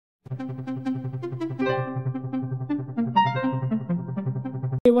Hey,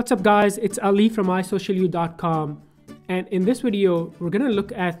 what's up guys? It's Ali from isocialu.com, and in this video we're gonna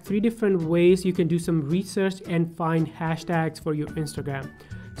look at 3 different ways you can do some research and find hashtags for your Instagram.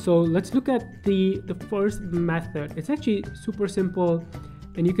 So let's look at the first method. It's actually super simple,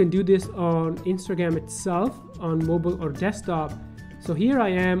 and you can do this on Instagram itself, on mobile or desktop. So here I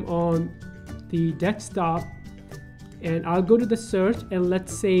am on the desktop, and I'll go to the search, and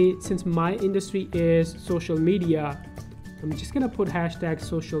let's say since my industry is social media, I'm just gonna put hashtag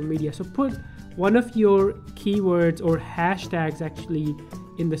social media. So put one of your keywords or hashtags actually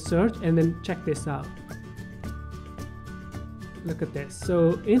in the search, and then check this out. Look at this.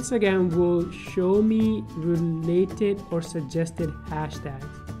 So Instagram will show me related or suggested hashtags.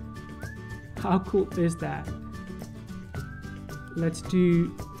 How cool is that? Let's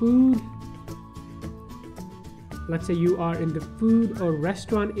do food. Let's say you are in the food or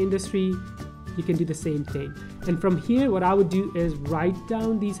restaurant industry, you can do the same thing. And from here, what I would do is write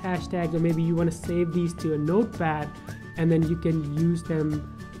down these hashtags, or maybe you want to save these to a notepad, and then you can use them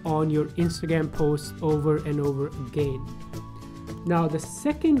on your Instagram posts over and over again. Now, the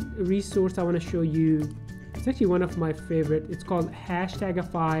second resource I want to show you, it's actually one of my favorite. It's called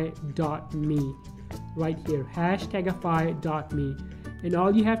hashtagify.me. Right here, hashtagify.me. And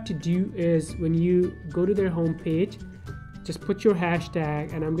all you have to do is when you go to their homepage, just put your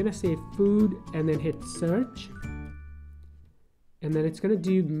hashtag, and I'm gonna say food and then hit search, and then it's gonna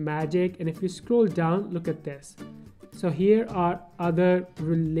do magic. And if you scroll down, look at this. So here are other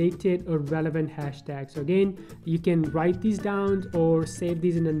related or relevant hashtags. So again, you can write these down or save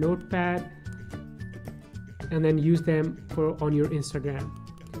these in a notepad and then use them on your Instagram.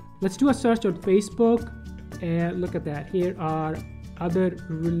 Let's do a search on Facebook, and look at that. Here are other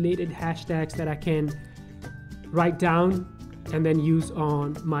related hashtags that I can write down and then use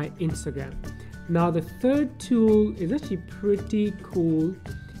on my Instagram. Now the third tool is actually pretty cool,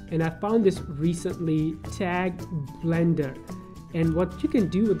 and I found this recently, Tag Blender. And what you can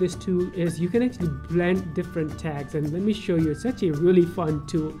do with this tool is you can actually blend different tags, and let me show you. It's actually a really fun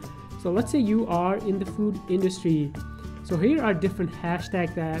tool. So let's say you are in the food industry. So here are different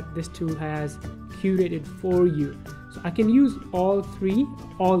hashtags that this tool has curated for you. So I can use all 30,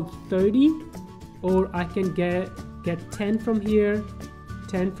 or I can get 10 from here,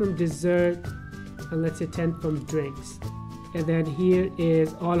 10 from dessert, and let's say 10 from drinks. And then here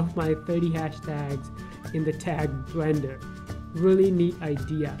is all of my 30 hashtags in the Tag Blender. Really neat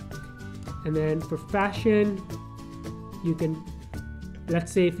idea. And then for fashion, you can,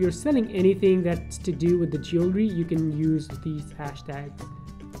 let's say if you're selling anything that's to do with the jewelry, you can use these hashtags.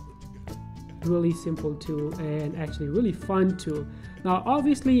 Really simple tool, and actually really fun tool. Now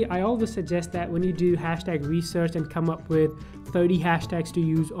obviously I always suggest that when you do hashtag research and come up with 30 hashtags to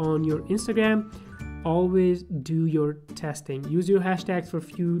use on your Instagram, always do your testing. Use your hashtags for a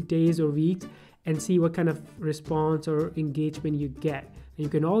few days or weeks and see what kind of response or engagement you get. And you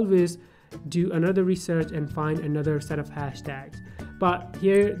can always do another research and find another set of hashtags. But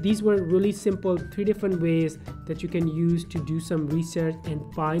here, these were really simple 3 different ways that you can use to do some research and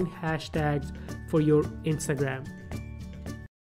find hashtags for your Instagram.